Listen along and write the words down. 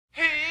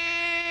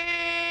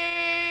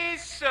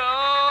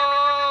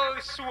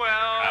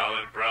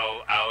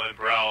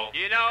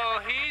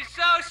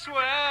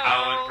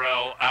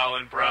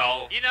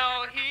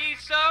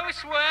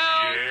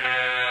swell.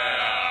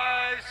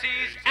 Yeah. 'Cause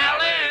he's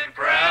Allan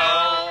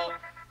Prell.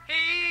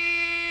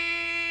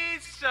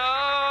 He's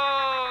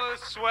so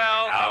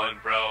swell. Allan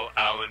Prell,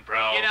 Allan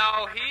Prell. You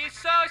know, he's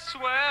so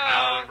swell.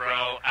 Allan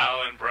Prell,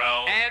 Allan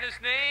Prell. And his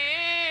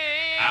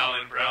name.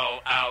 Allan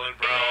Prell, Allan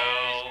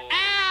Prell.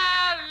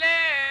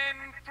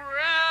 Allan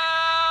Prell.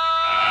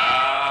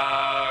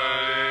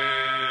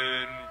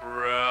 Allan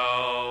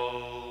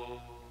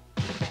Prell.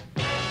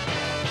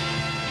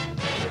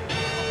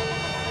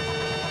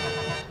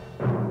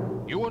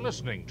 You are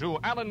listening to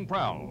Allan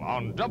Prell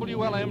on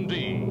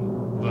WLMD,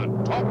 the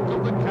talk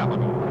of the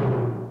capital.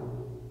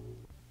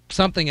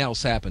 Something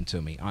else happened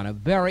to me on a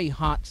very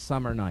hot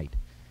summer night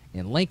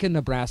in Lincoln,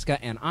 Nebraska,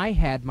 and I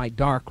had my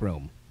dark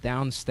room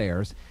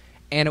downstairs,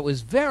 and it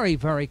was very,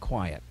 very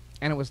quiet.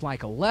 And it was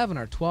like 11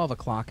 or 12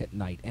 o'clock at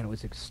night, and it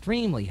was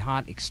extremely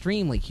hot,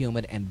 extremely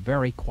humid, and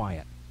very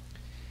quiet.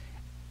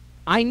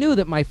 I knew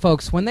that my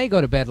folks, when they go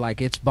to bed like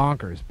it's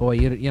bonkers, boy,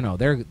 you know,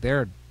 they're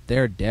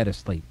dead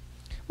asleep.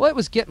 Well, it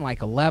was getting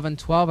like 11,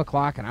 12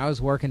 o'clock, and I was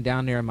working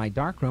down there in my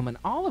dark room, and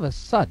all of a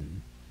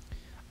sudden,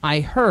 I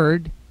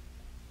heard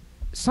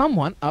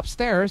someone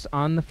upstairs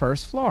on the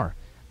first floor.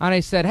 And I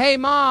said, "Hey,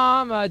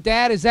 Mom,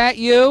 Dad, is that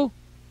you?"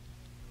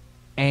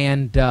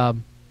 And there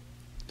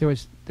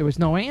was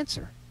no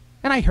answer.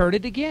 And I heard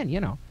it again, you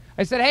know.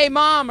 I said, "Hey,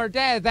 Mom or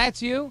Dad,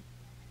 that's you?"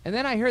 And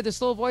then I heard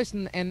this little voice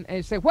and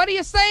I said, "What are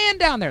you saying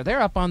down there?" They're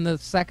up on the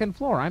second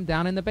floor. I'm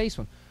down in the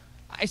basement.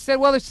 I said,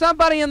 "Well, there's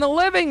somebody in the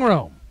living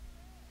room."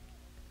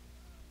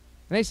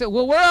 And they said,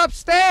 "Well, we're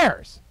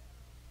upstairs."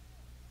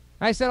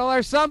 I said, "Well,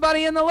 there's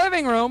somebody in the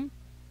living room."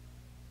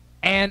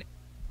 And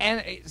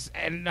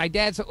my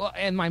dad said, well,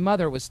 and my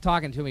mother was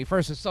talking to me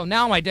first. So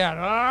now my dad,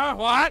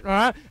 what?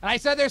 And I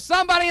said, "There's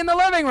somebody in the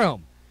living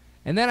room."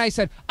 And then I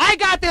said, "I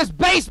got this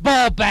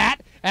baseball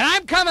bat, and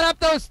I'm coming up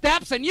those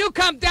steps, and you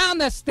come down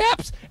the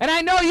steps, and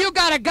I know you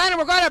got a gun, and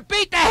we're going to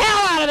beat the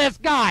hell out of this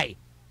guy."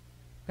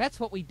 That's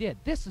what we did.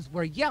 This is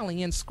where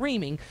yelling and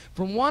screaming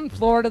from one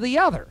floor to the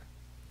other.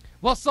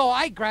 Well, so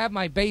I grab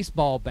my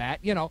baseball bat,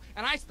 you know,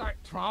 and I start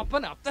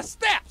tromping up the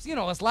steps, you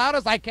know, as loud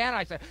as I can.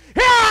 I say,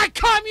 "Here I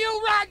come,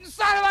 you rotten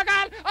son of a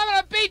gun! I'm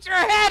going to beat your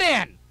head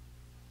in!"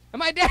 And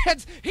my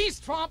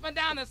he's tromping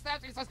down the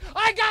steps. He says,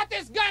 "I got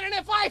this gun, and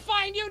if I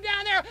find you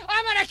down there,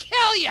 I'm going to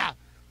kill you!"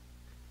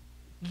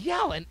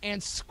 Yelling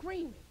and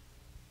screaming.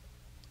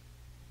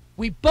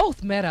 We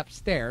both met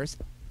upstairs,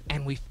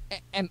 and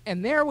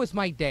and there was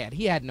my dad.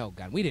 He had no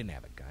gun. We didn't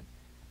have a gun.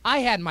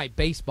 I had my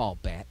baseball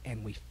bat,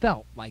 and we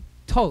felt like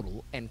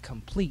total and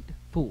complete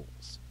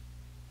fools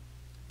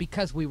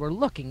because we were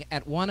looking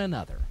at one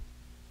another.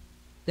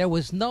 There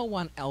was no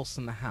one else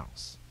in the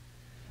house,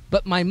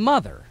 but my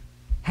mother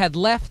had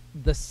left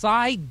the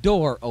side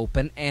door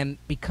open, and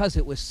because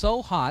it was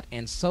so hot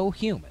and so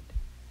humid,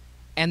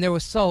 and it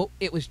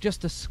was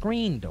just a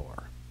screen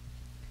door,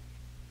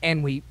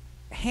 and we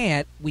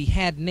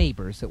had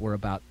neighbors that were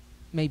about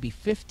maybe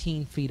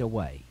 15 feet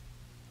away.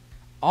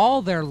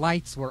 All their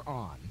lights were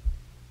on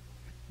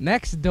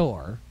next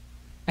door,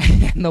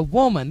 and the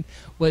woman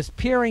was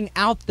peering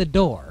out the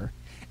door,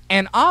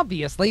 and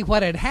obviously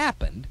what had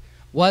happened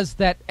was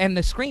that, and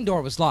the screen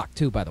door was locked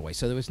too, by the way,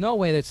 so there was no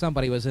way that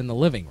somebody was in the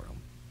living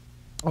room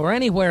or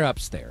anywhere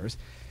upstairs,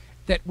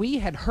 that we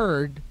had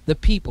heard the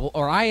people,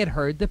 or I had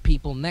heard the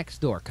people next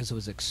door, because it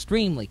was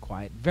extremely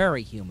quiet,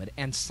 very humid,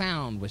 and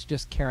sound was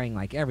just carrying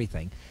like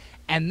everything,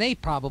 and they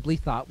probably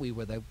thought we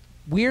were the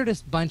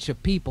weirdest bunch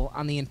of people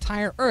on the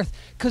entire earth,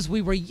 because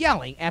we were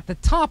yelling at the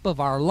top of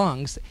our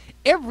lungs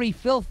every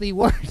filthy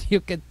word you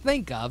could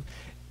think of,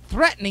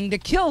 threatening to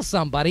kill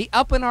somebody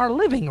up in our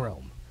living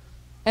room.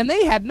 And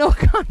they had no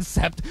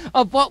concept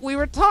of what we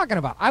were talking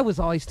about. I was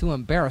always too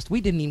embarrassed.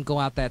 We didn't even go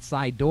out that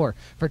side door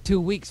for 2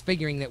 weeks,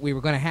 figuring that we were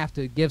going to have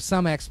to give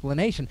some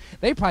explanation.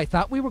 They probably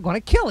thought we were going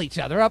to kill each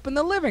other up in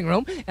the living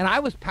room, and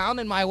I was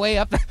pounding my way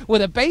up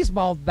with a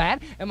baseball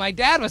bat, and my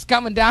dad was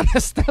coming down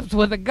the steps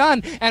with a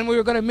gun, and we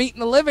were going to meet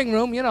in the living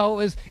room. You know, it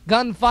was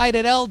gunfight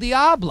at El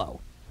Diablo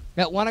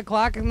at 1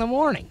 o'clock in the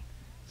morning.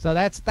 So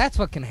that's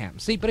what can happen.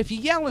 See, but if you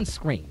yell and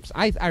screams,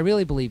 I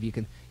really believe you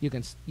can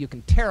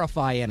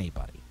terrify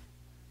anybody.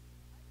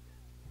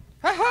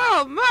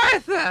 Oh,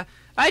 Martha,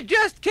 I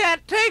just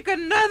can't take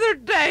another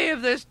day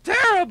of this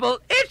terrible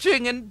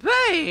itching and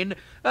pain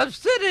of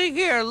sitting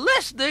here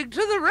listening to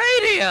the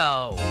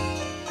radio.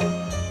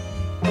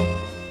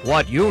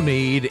 What you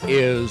need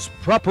is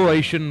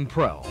Preparation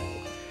Prell.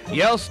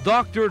 Yes,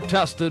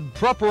 doctor-tested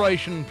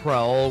Preparation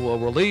Prell will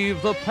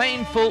relieve the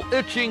painful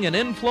itching and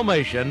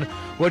inflammation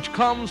which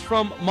comes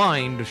from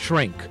mind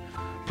shrink.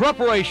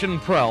 Preparation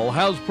Prell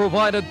has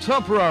provided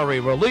temporary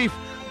relief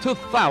to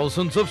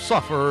thousands of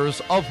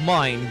sufferers of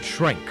mind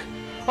shrink.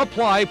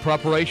 Apply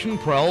Preparation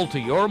Prell to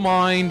your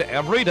mind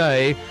every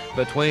day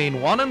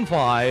between 1 and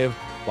 5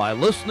 by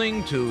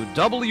listening to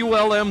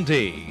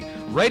WLMD,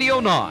 Radio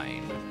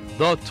 9,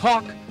 the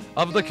talk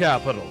of the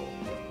capital.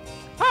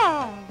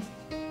 Oh,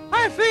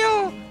 I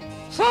feel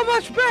so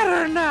much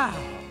better now.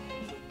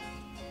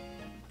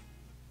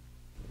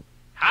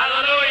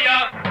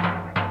 Hallelujah!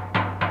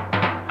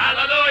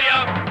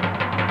 Hallelujah!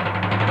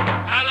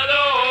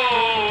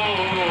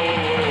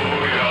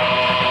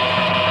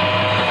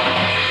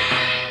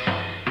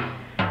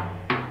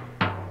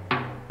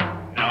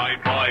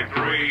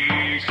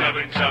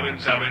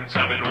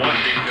 777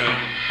 Washington.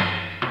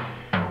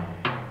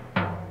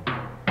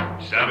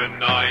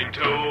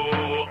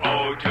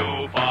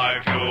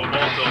 7920252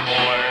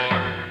 Baltimore.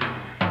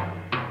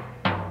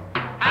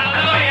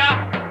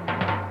 Hallelujah!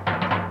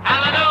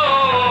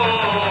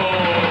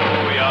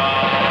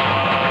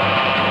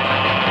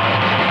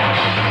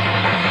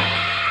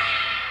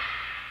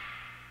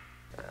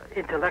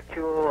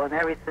 Intellectual and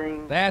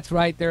everything. That's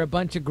right, they're a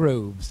bunch of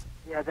grooves.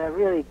 Yeah, they're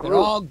really They're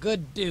all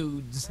good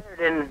dudes.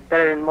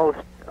 better than most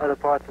other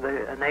parts of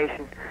the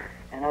nation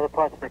and other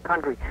parts of the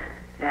country.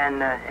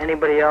 And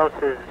anybody else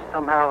is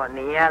somehow a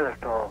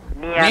Neanderthal.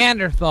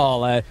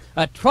 Neanderthal, a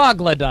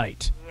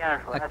troglodyte,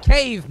 Neanderthal. a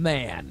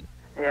caveman.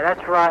 Yeah,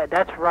 that's right.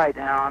 That's right,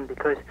 Alan.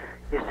 Because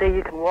you see,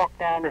 you can walk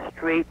down the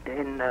street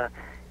in the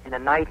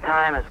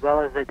nighttime as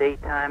well as the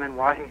daytime in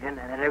Washington,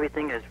 and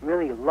everything is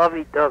really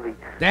lovey-dovey.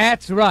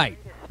 That's right,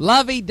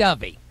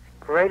 lovey-dovey.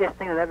 Greatest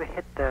thing that ever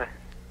hit the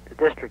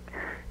district.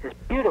 It's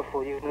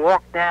beautiful. You can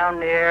walk down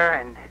there,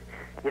 and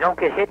you don't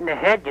get hit in the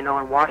head, in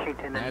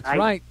Washington. That's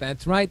right,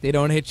 that's right. They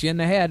don't hit you in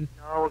the head.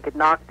 No, get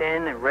knocked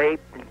in and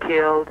raped and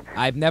killed.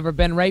 I've never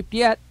been raped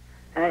yet.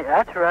 Hey,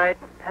 that's right.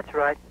 That's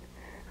right.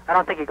 I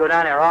don't think you go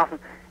down there often.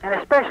 And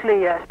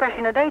especially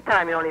in the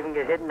daytime, you don't even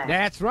get hit in the head.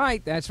 That's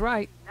right, that's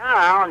right. Now,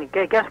 Alan,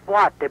 guess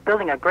what? They're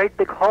building a great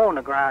big hole in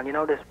the ground.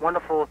 This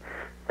wonderful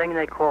thing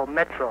they call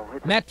Metro.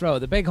 Metro,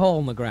 the big hole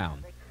in the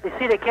ground. You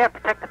see, they can't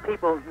protect the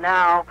people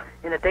now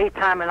in the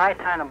daytime and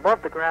nighttime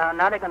above the ground.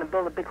 Now they're going to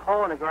build a big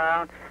hole in the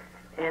ground,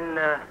 and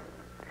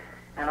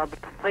it'll be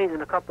complete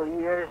in a couple of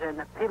years, and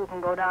the people can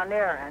go down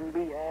there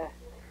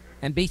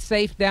and be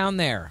safe down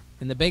there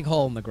in the big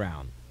hole in the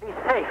ground. Be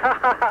safe.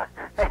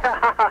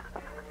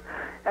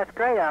 That's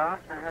great, Alan.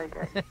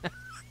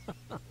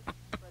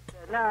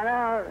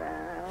 But,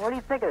 what do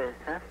you think of this,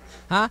 huh?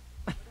 Huh?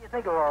 What do you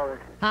think of all this?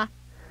 Huh?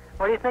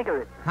 What do you think of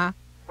it? Huh?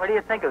 What do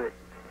you think of it?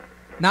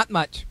 Not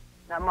much.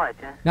 Not much,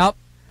 huh? Nope.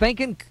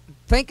 Thinking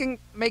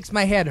makes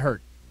my head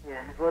hurt.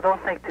 Yeah. Well,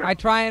 don't think too. I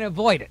try and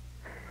avoid it.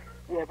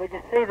 Yeah, but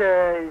you see,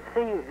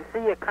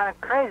 you're kind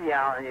of crazy,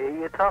 Alan.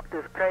 You talk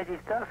this crazy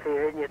stuff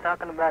here, and you're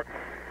talking about.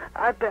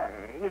 I bet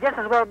you just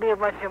as well be a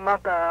bunch of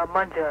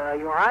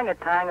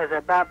orangutans or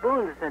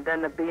baboons, and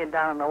then being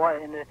down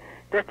in the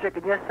district.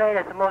 And you're saying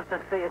it's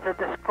a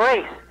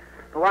disgrace.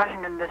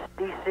 Washington,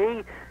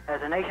 D.C.,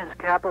 as a nation's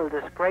capital, a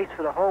disgrace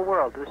for the whole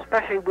world,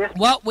 especially with.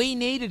 What we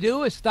need to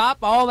do is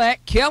stop all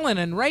that killing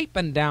and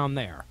raping down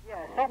there.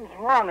 Yeah, something's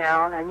wrong,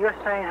 Alan, and you're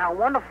saying how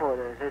wonderful it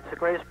is. It's the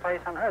greatest place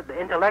on earth. The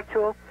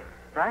intellectual,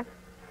 right?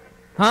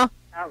 Huh?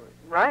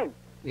 Right.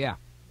 Yeah.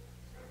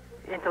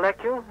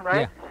 Intellectual,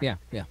 right? Yeah.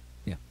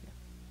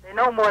 They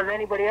know more than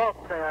anybody else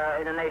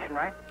in the nation,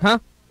 right? Huh?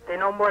 They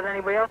know more than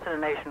anybody else in the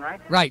nation, right?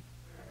 Right.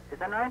 Is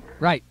that right?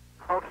 Right.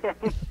 Okay.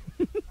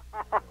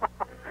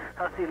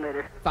 I'll see you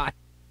later. Bye.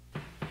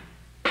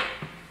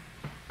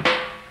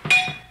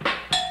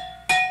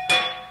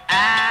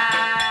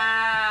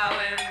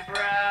 Allan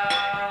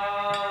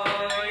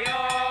Prell,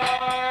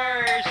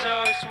 you're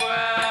so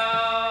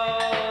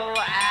swell.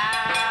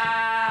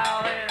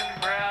 Allan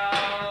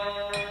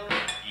Prell,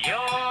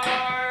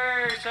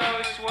 you're so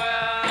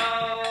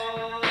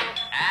swell.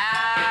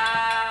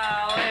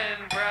 Allan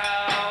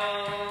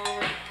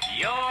Prell,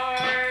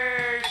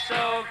 you're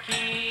so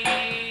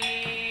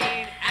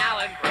keen.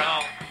 Allan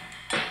Prell.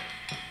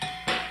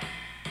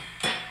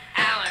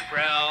 Allan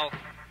Prell,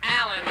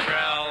 Allan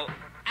Prell,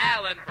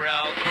 Allan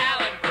Prell,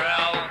 Allan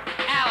Prell,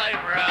 Allan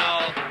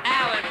Prell,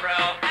 Allan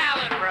Prell,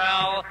 Allan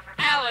Prell,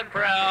 Allan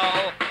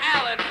Prell,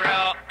 Allan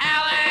Prell,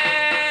 Allan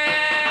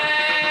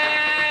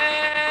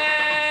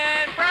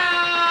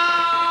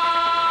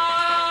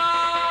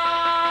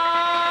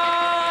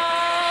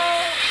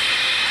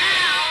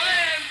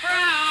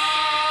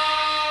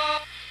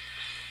Prell.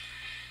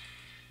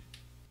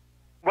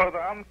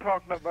 Brother, I'm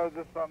talking about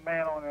this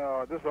man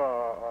on this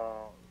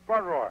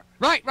front row.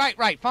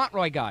 Right.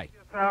 Fauntleroy guy.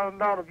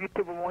 $1,000 if you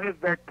tip him on his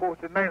back porch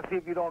tonight and see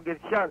if you don't get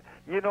shot.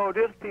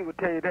 This people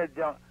tell you that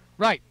junk.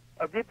 Right.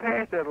 If they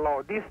pass that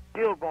law, they're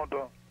still going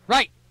to.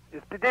 Right.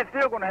 They're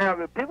still going to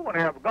have it. People going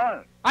to have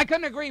guns. I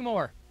couldn't agree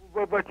more.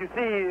 But you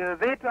see,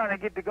 they're trying to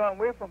get the gun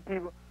away from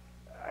people.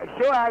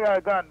 Sure, I got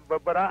a gun,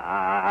 but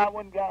I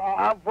wouldn't.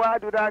 Why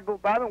did I go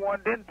buy the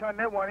one? Didn't turn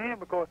that one in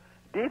because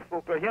these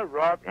folks are here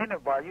rob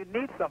anybody. You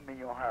need something in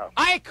your house.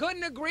 I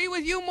couldn't agree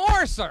with you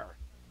more, sir.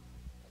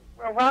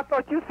 Well, I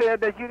thought you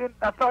said that you didn't.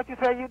 I thought you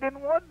said you didn't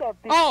want that.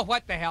 Oh,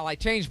 what the hell! I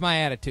changed my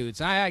attitudes.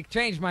 I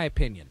changed my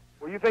opinion.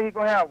 Well, you say you're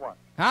gonna have one.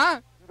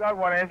 Huh? You got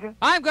one, ain't you?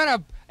 I'm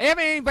gonna. If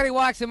anybody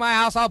walks in my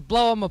house, I'll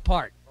blow them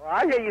apart. Well,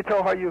 I hear you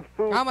told her you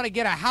fool. I'm gonna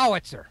get a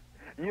howitzer.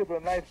 You're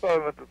a nice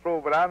fellow, Mr. Fro,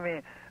 but I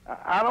mean,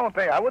 I don't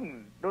think I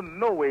wouldn't.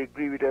 No way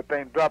agree with that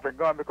thing dropping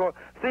gun because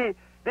see,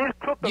 these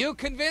crooked. You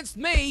convinced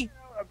me.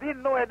 If they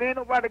know that ain't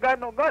nobody got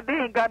no gun, they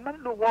ain't got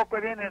nothing to walk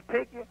right in and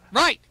take you.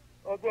 Right.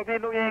 Or if they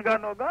know you ain't got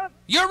no gun.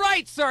 You're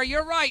right, sir.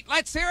 You're right.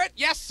 Let's hear it.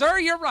 Yes, sir,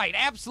 you're right.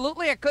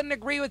 Absolutely. I couldn't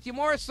agree with you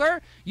more, sir.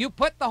 You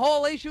put the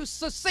whole issue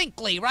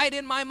succinctly right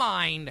in my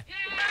mind.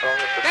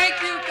 Thank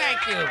you.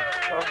 Thank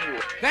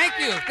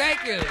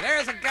you.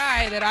 There's a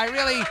guy that I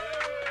really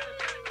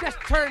Just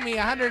turn me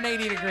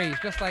 180 degrees,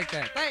 just like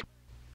that. Thank